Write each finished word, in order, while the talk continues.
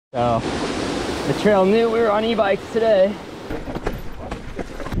So the trail knew we were on e-bikes today.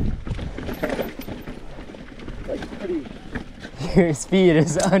 Your speed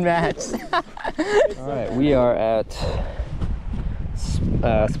is unmatched. All right, we are at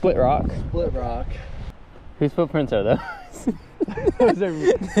Split Rock. Split Rock. Whose footprints are those?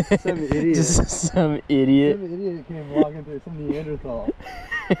 some idiot. Just some idiot. Some idiot came walking through some Neanderthal.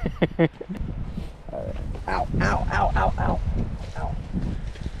 Right. Ow, ow, ow, ow, ow. Ow.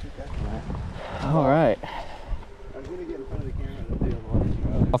 Okay. All right. I was gonna get in front of the camera to do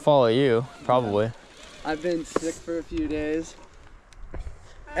one. I'll follow you, probably. Yeah. I've been sick for a few days.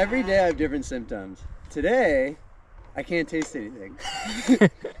 Every day I have different symptoms. Today, I can't taste anything.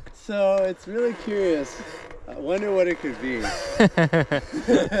 So it's really curious. I wonder what it could be.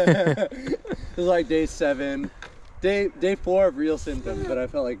 It was like day 7. Day 4 of real symptoms, but I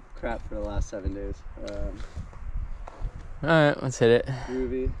felt like crap for the last 7 days. All right, let's hit it.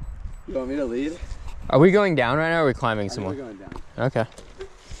 Groovy. You want me to lead? Are we going down right now or are we climbing some more? We're going down. Okay.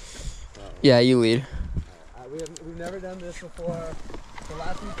 Yeah, you lead. We've never done this before. The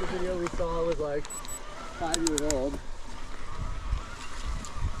last YouTube video we saw was like 5 years old.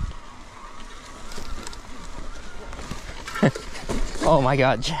 Oh my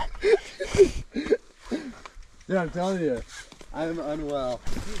God. Yeah, I'm telling you, I'm unwell.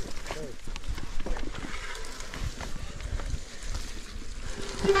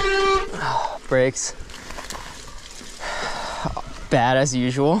 Brakes. Bad as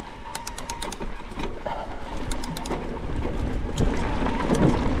usual.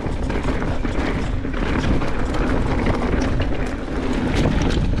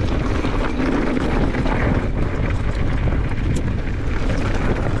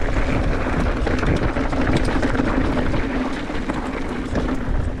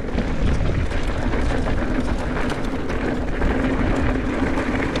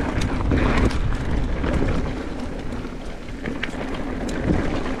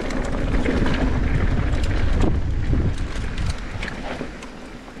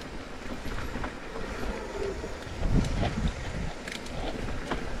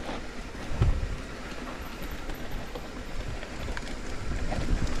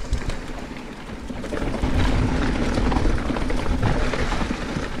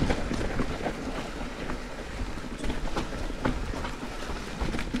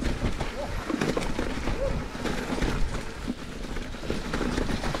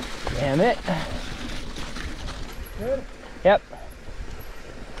 Damn it. Good? Yep.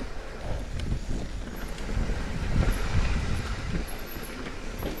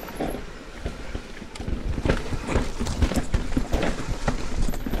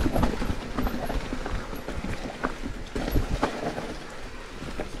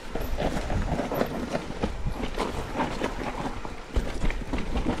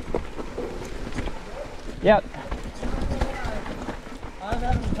 Yep. I'm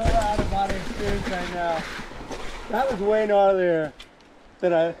having a total out of body experience right now. That was way gnarlier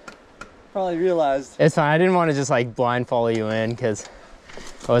than I probably realized. It's fine. I didn't want to just like blind follow you in because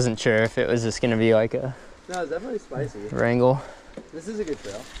I wasn't sure if it was just going to be like a No, it's definitely spicy. wrangle. This is a good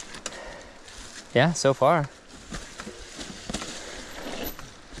trail. Yeah, so far.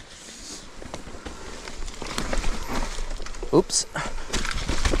 Oops.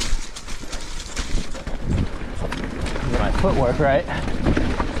 Get my footwork right.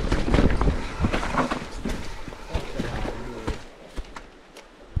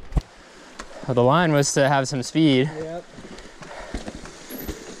 Well, the line was to have some speed. Yep.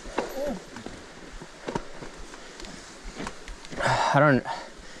 I don't.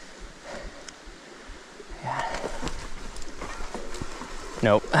 Yeah.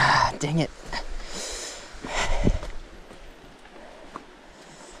 Nope. Dang it.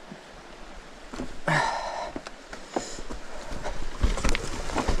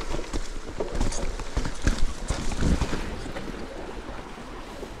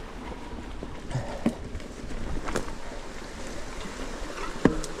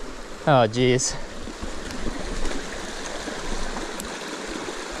 Oh, geez.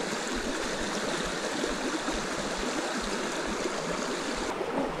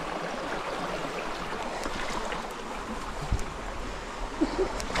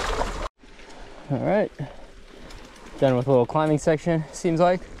 All right. Done with a little climbing section, seems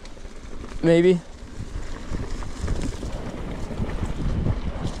like. Maybe.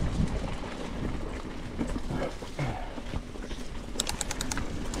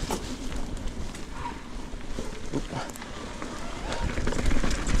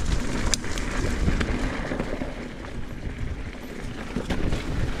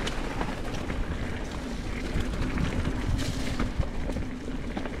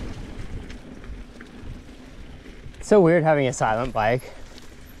 So weird having a silent bike.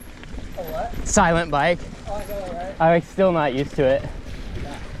 A what? Silent bike. Oh, I know, right? I'm like still not used to it.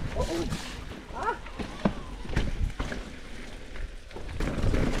 Yeah. Uh-oh. Ah.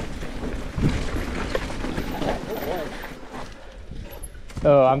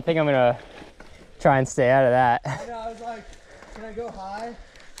 Oh, I think I'm gonna try and stay out of that. I know, I was like, can I go high?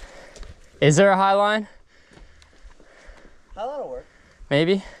 Is there a high line? Oh, that'll work.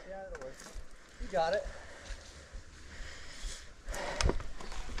 Maybe? Yeah, that'll work. You got it.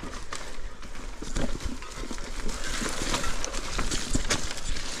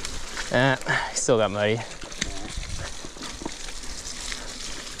 Still got muddy.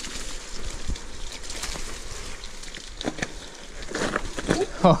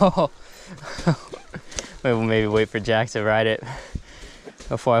 Oh, we'll maybe wait for Jack to ride it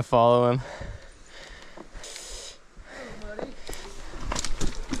before I follow him.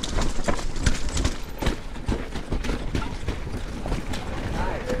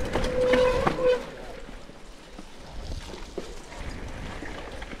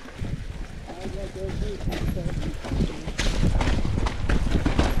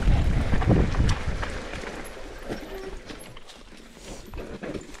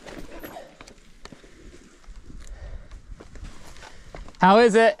 How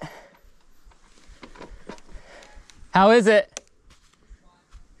is it? How is it?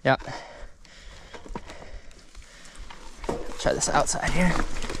 Yep. Try this outside here.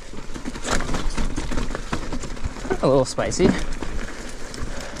 A little spicy.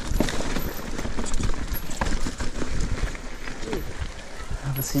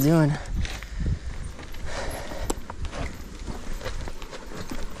 What's he doing?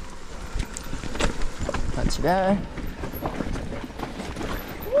 Not too bad.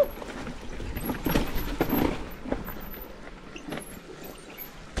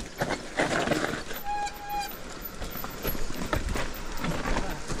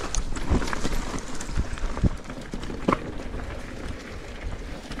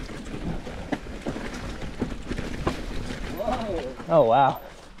 Oh wow,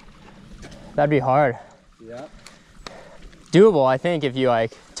 that'd be hard. Yeah. Doable, I think, if you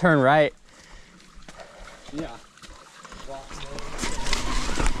like turn right. Yeah.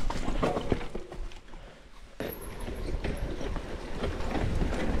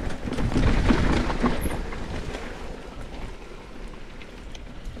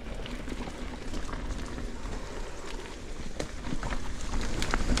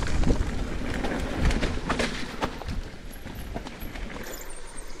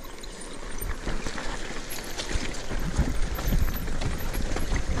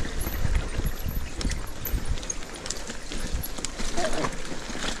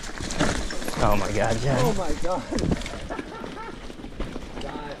 Oh my God, Jack. Oh my God.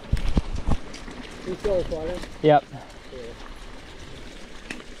 God. You still recording? Yep.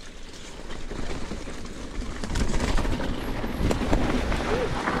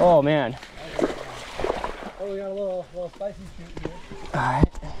 Cool. Oh man. Oh, we got a little spicy shoot here. All right.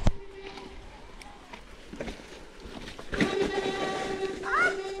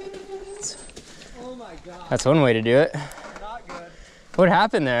 Oh my God. That's one way to do it. Not good. What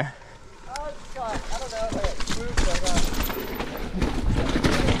happened there? Oh, it's got, I don't know, like moved like that.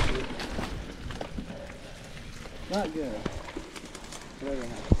 Not good. Whatever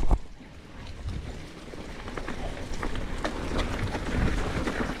happened.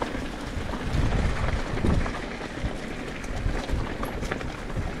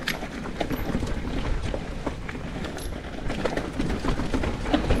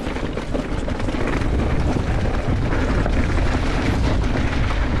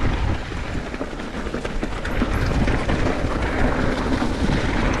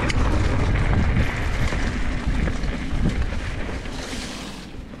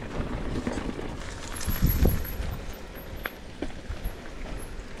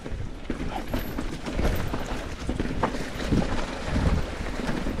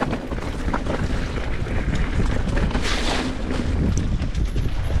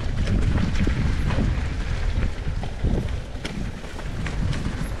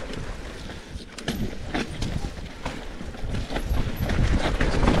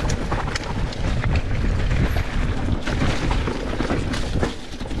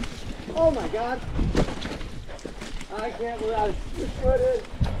 Oh my God. I can't believe I put it.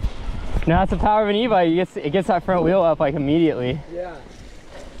 Now that's the power of an e-bike. It gets that front wheel up like immediately. Yeah.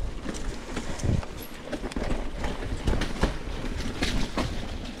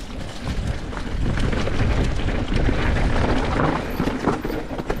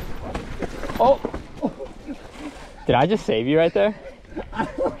 Oh! Did I just save you right there?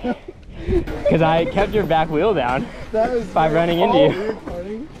 Because I kept your back wheel down by running into you.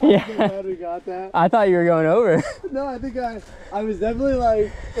 Funny. Yeah. I'm glad we got that. I thought you were going over. No, I think I was definitely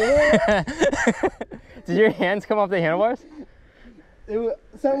like, Did your hands come off the handlebars?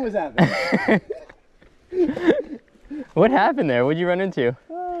 Something was happening. What happened there? What'd you run into?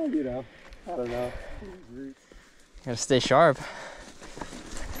 You know, I don't know. Gotta stay sharp.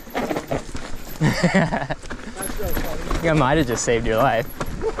 I think I might have just saved your life.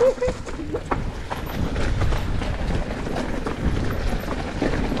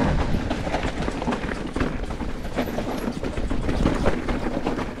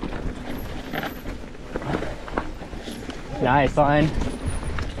 Nice line.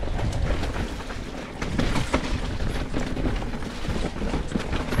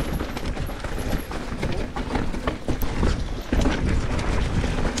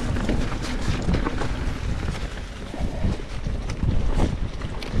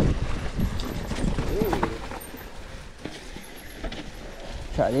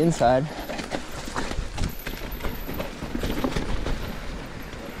 Try the inside.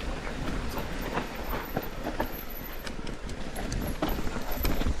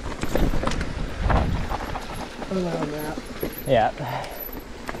 Yeah.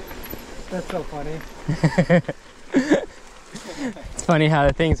 That's so funny. It's funny how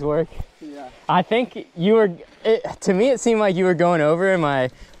the things work. Yeah. I think you were, to me it seemed like you were going over and my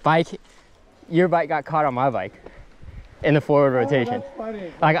bike, your bike got caught on my bike in the forward rotation. That's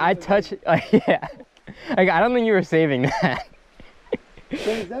funny. Like I touched, yeah. Like I don't think you were saving that.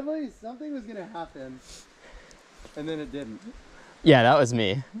 There's definitely something was gonna happen, and then it didn't. Yeah, that was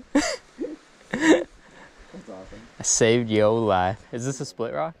me. That's awesome. I saved your life. Is this a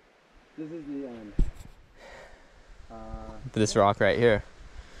split rock? This is the This rock right here.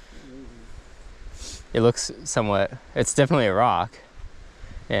 It looks somewhat, it's definitely a rock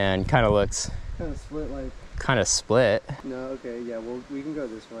and kind of looks kind of split like. kind of split. No, okay, yeah, well, we can go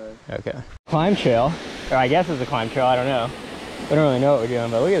this way. Okay. Climb trail, or I guess it's a climb trail, I don't know. We don't really know what we're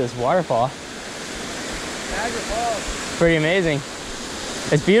doing, but look at this waterfall. Niagara Falls. Pretty amazing.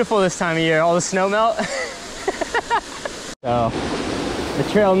 It's beautiful this time of year, all the snow melt. So, the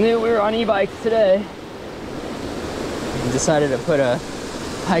trail knew we were on e-bikes today. We decided to put a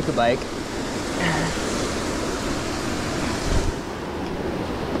hike-a bike.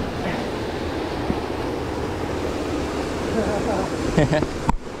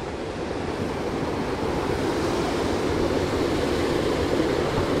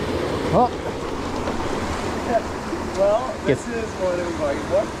 Oh. Well, this is one of the like,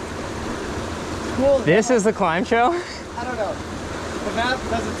 what? Cool. This is the climb trail? I don't know. The map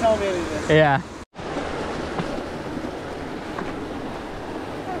doesn't tell me anything. Yeah.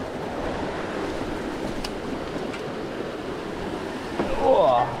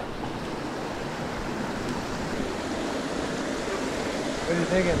 Oh. What are you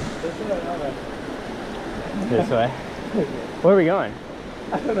thinking? This way or that way? This way. Where are we going?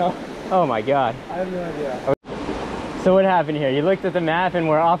 I don't know. Oh my god. I have no idea. So what happened here? You looked at the map and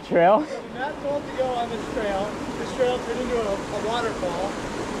we're off trail? So the map told to go on this trail. This trail turned into a waterfall.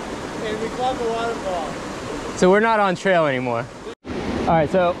 And we climbed the waterfall. So we're not on trail anymore. Alright,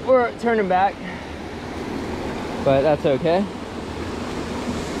 so we're turning back. But that's okay.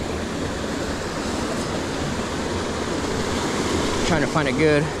 Trying to find a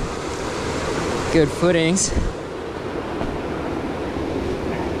good footings.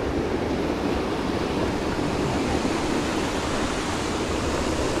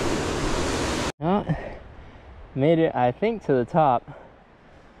 Well, made it, I think, to the top,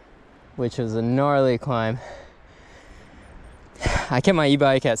 which was a gnarly climb. I kept my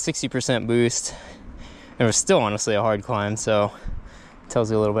e-bike at 60% boost. It was still honestly a hard climb, so it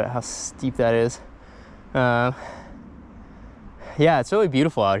tells you a little bit how steep that is. Yeah, it's really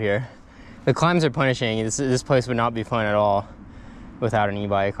beautiful out here. The climbs are punishing. This place would not be fun at all without an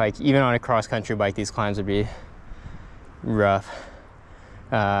e-bike. Like even on a cross-country bike, these climbs would be rough.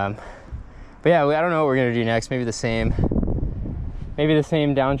 But yeah, I don't know what we're gonna do next. Maybe the same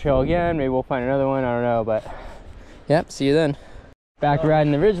down trail again. Maybe we'll find another one. I don't know, but yep. See you then. Back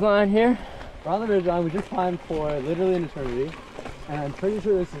riding the ridgeline here. We're on the ridgeline. We just climbed for literally an eternity, and I'm pretty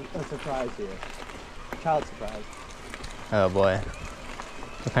sure this is a surprise here. Child surprise. Oh boy.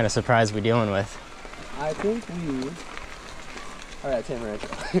 What kind of surprise are we dealing with? I think we are at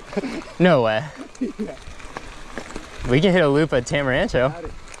Tamarancho. No way. Yeah. We can hit a loop at Tamarancho.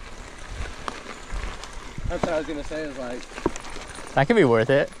 That's what I was gonna say. Is like That could be worth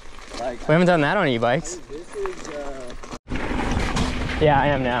it. Like We haven't done that on e-bikes. this is. Yeah, I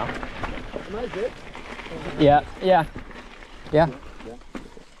am now. Am I good? Yeah, yeah, yeah.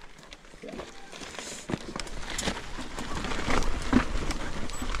 Yeah.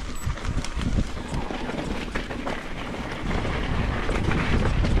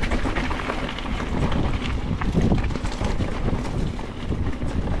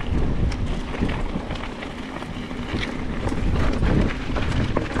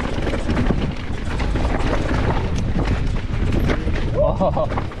 Now what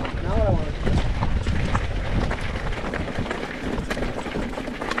I want to do.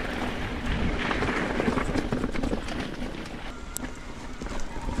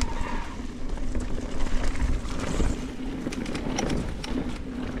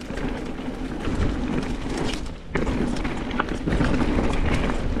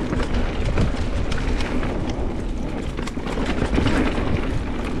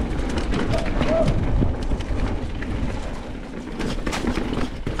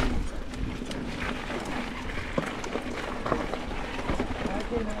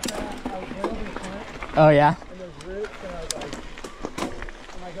 Oh yeah? And there's roots, and I was like,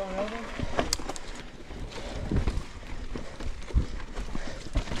 am I going over?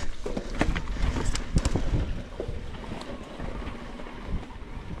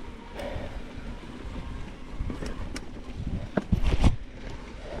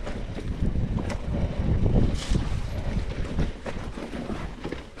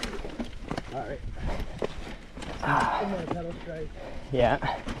 All right. I'm gonna pedal straight. Yeah.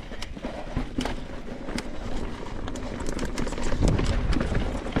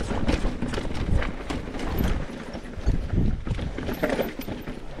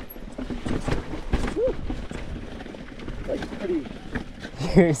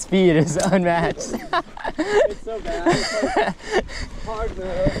 Your speed is unmatched. It's so bad. It's like hard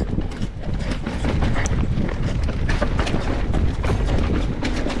mode.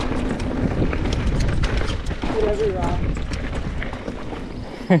 Hit every rock.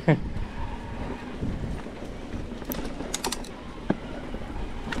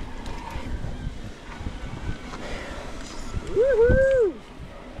 Woohoo!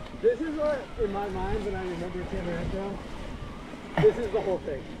 This is what, in my mind, when I remember Tamarindo, this is the whole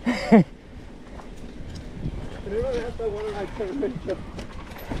thing. Whenever that's the one of my Tamarindo,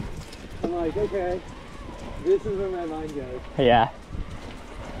 I'm like, okay, this is where my mind goes. Yeah.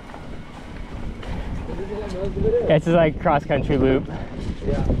 And this is what most of it is. It's just like cross-country loop.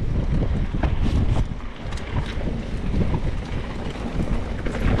 Yeah.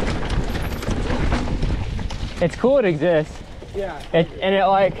 It's cool it exists. Yeah. And it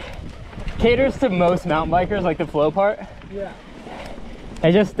like caters to most mountain bikers, like the flow part. Yeah.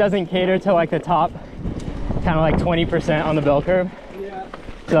 It just doesn't cater to like the top, kind of like 20% on the bell curve. Yeah.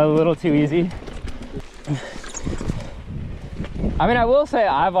 It's a little too easy. I mean, I will say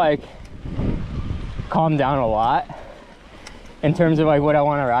I've like calmed down a lot in terms of like what I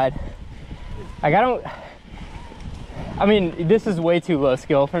want to ride. Like I mean, this is way too low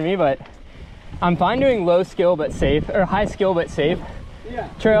skill for me, but I'm fine doing low skill but safe, or high skill but safe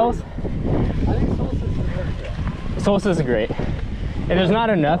trails. I think Solstice is a good trail. Solstice is great. And there's not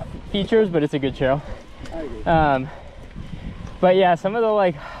enough features, but it's a good trail. I agree. But yeah, some of the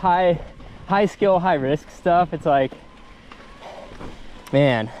like high skill, high risk stuff, it's like,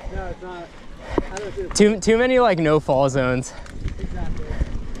 man. No, it's not. I don't see Too many like no fall zones. Exactly.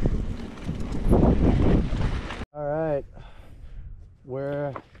 All right.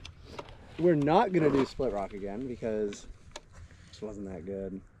 We're not gonna do Split Rock again because it wasn't that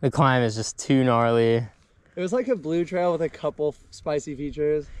good. The climb is just too gnarly. It was like a blue trail with a couple spicy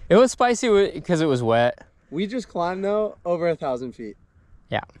features. It was spicy because it was wet. We just climbed though over 1,000 feet.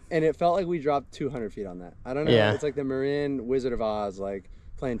 Yeah. And it felt like we dropped 200 feet on that. I don't know. Yeah. It's like the Marin Wizard of Oz, like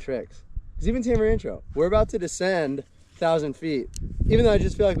playing tricks. Because even Tamarindo, we're about to descend 1,000 feet. Even though I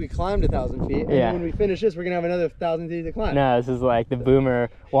just feel like we climbed 1,000 feet. And Yeah. when we finish this, we're gonna have another 1,000 feet to climb. No, this is like the boomer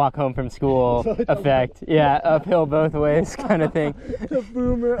walk home from school effect. Yeah, uphill both ways kind of thing. The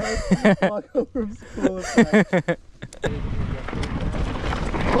boomer walk home from school effect.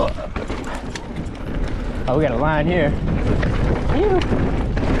 Oh, we got a line here.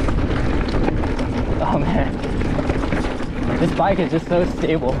 Oh man, this bike is just so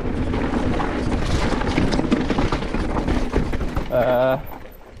stable.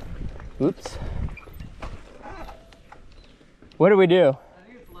 Oops. What do we do? I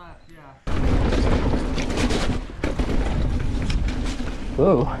think it's left, yeah.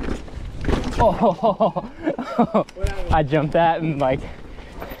 Ooh. Oh, I jumped that and like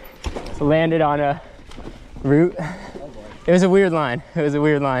landed on a root. Oh boy. It was a weird line. It was a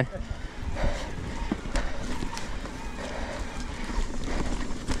weird line.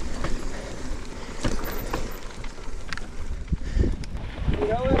 You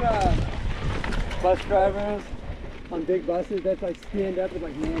know when bus drivers on big buses, that's like stand up with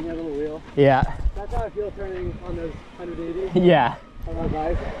like manhandle the wheel? Yeah. That's how I feel turning on those 180 Yeah. on my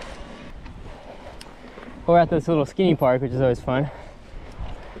bike. We're at this little skinny park, which is always fun.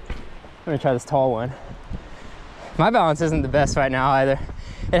 I'm gonna try this tall one. My balance isn't the best right now either.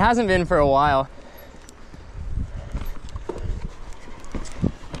 It hasn't been for a while.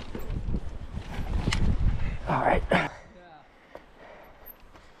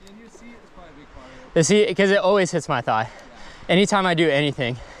 then your seat is probably a big part of it. The seat, because it always hits my thigh. Yeah. Anytime I do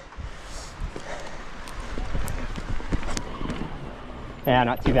anything. Yeah,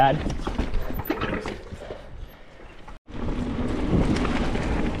 not too bad.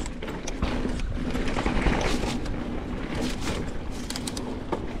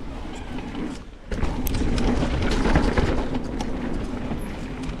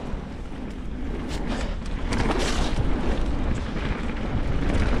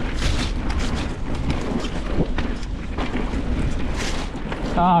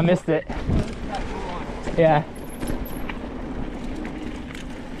 Oh, I missed it. Yeah.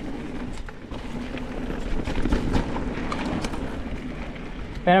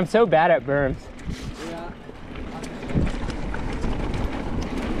 Man, I'm so bad at berms. Yeah.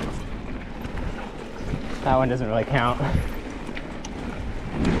 That one doesn't really count.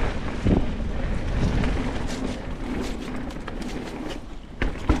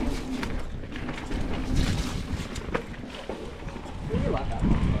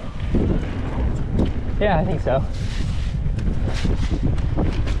 Yeah, I think so.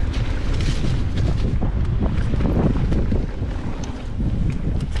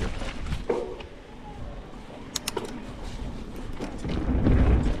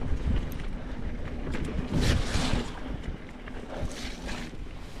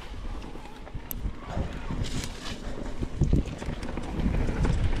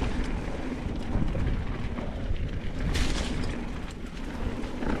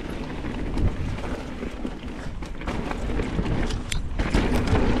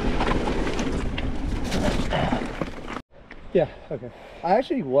 Yeah, okay. I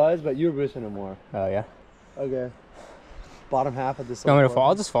actually was, but you were boosting it more. Oh, yeah. Okay. Bottom half of this. You want me to follow?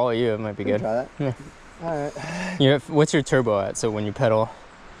 I'll just follow you. It might be good. Try that. Yeah. Alright. You know, what's your turbo at? So when you pedal?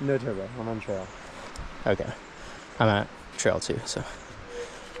 No turbo. I'm on trail. Okay. I'm at trail too, so.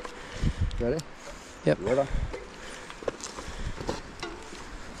 Ready? Yep. Ready.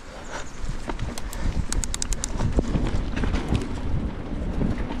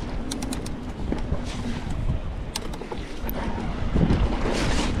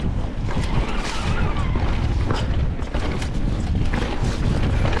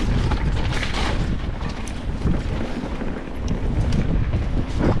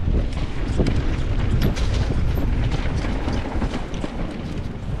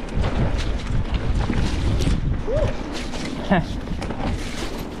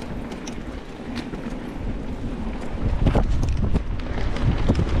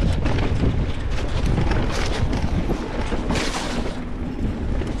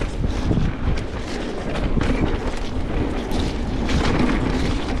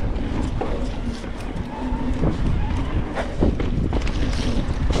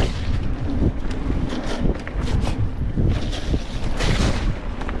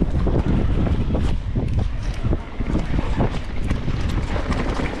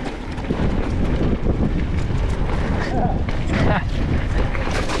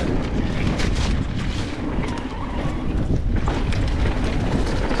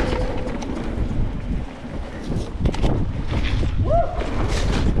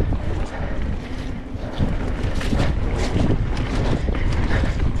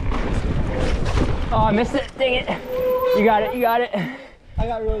 Oh, I missed it. Dang it. You got it. You got it. I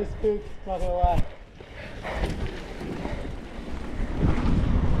got really spooked, not gonna lie.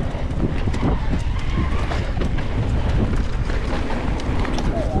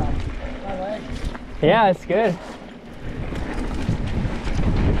 Yeah, it's good.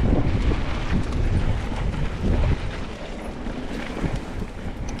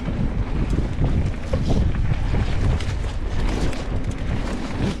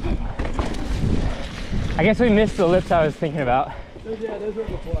 I guess we missed the lips I was thinking about. Yeah, those were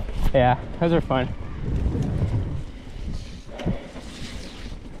before. Yeah, those are fun.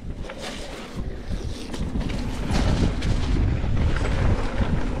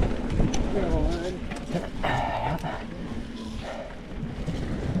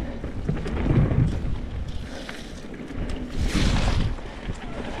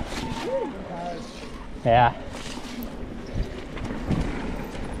 Yeah.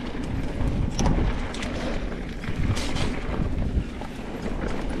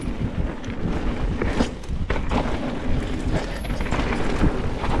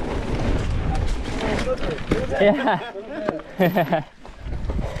 Yeah.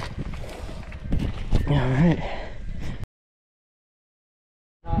 All right.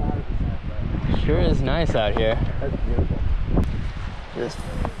 Sure is nice out here. That's beautiful. Just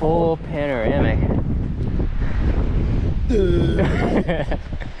full panoramic.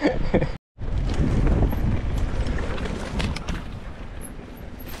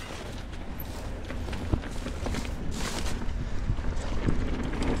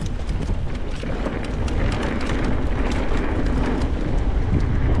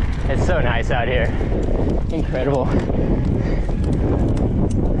 nice out here. Incredible.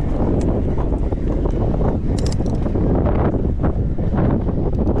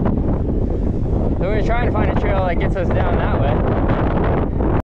 So we're trying to find a trail that gets us down that way.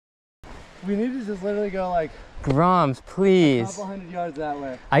 We need to just literally go like Groms, please. a couple hundred yards that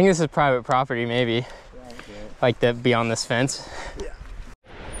way. I think this is private property, maybe. Yeah, okay. Like the beyond this fence. Yeah.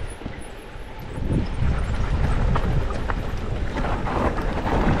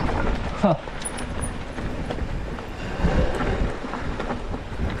 Huh.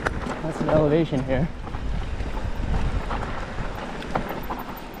 That's an elevation here.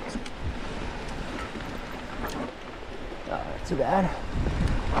 Oh, not too bad.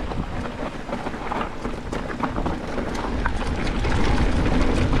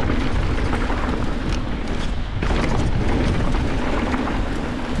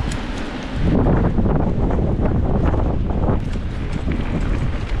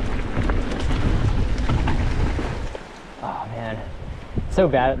 Oh man, so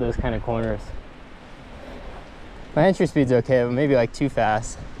bad at those kind of corners. My entry speed's okay, but maybe like too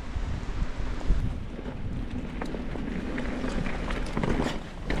fast.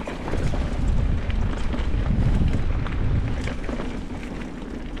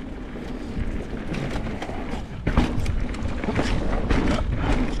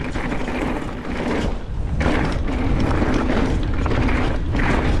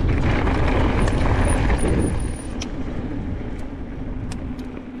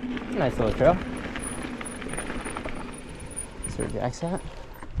 Nice little trail. That's where Jack's at.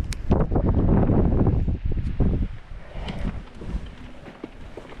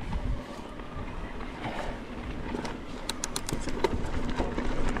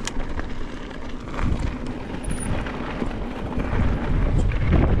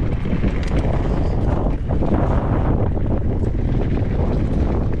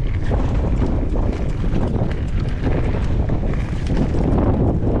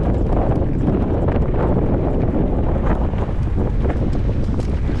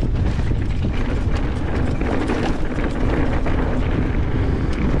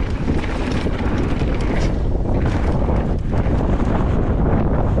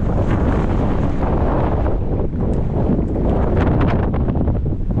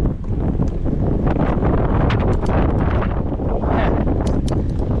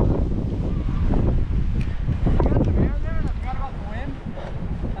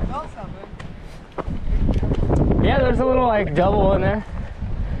 Yeah, there's a little like double in there.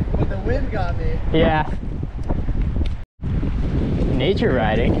 But the wind got me. Yeah. Nature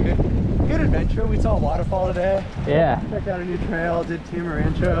riding. Good adventure. We saw a waterfall today. Yeah. Checked out a new trail, did Timber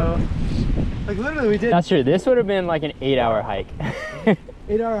Rancho. Like literally we did That's true. This would have been like an 8-hour hike.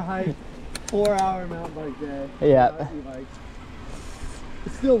 8-hour hike, 4-hour mountain bike day. Yeah. E-bike.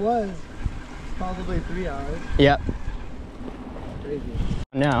 It still was probably 3 hours. Yep. Crazy.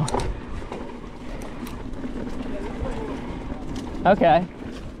 No. Okay.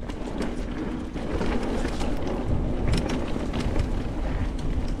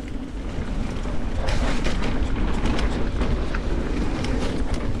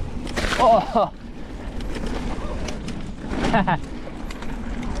 Oh.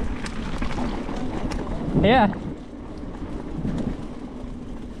 Yeah.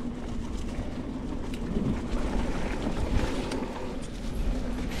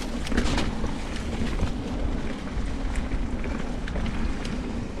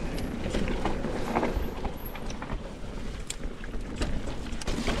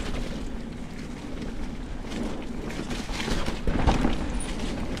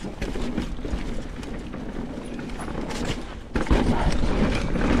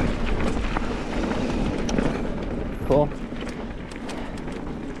 Cool.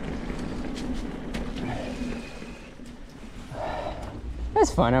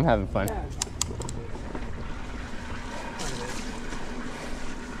 That's fun. I'm having fun. Yeah.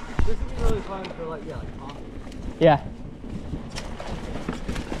 This would be really fun for like coffee. Yeah.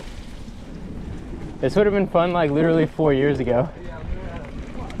 This would have been fun like literally 4 years ago. Yeah,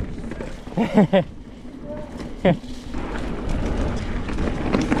 we were at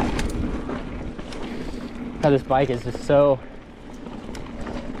How this bike is just so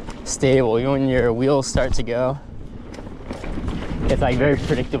stable. Even when your wheels start to go, it's like very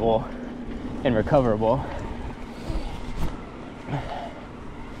predictable and recoverable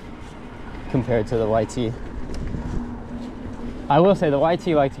compared to the YT. I will say the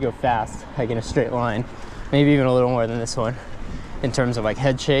YT like to go fast, like in a straight line, maybe even a little more than this one in terms of like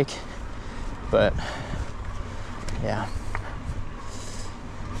head shake, but yeah.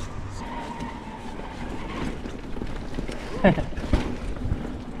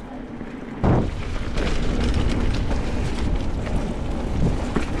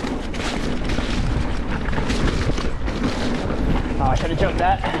 try to jump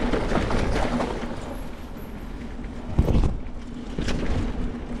that.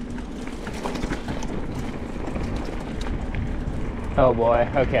 Oh boy,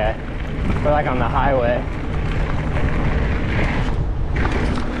 okay. We're like on the highway.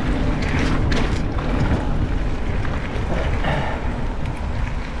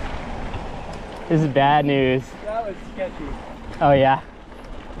 This is bad news. That was sketchy. Oh yeah.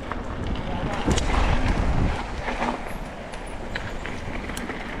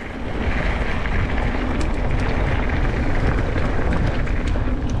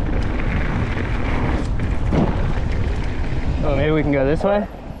 Oh, maybe we can go this way?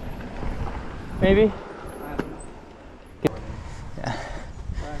 Maybe? Yeah.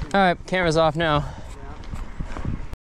 All right, camera's off now.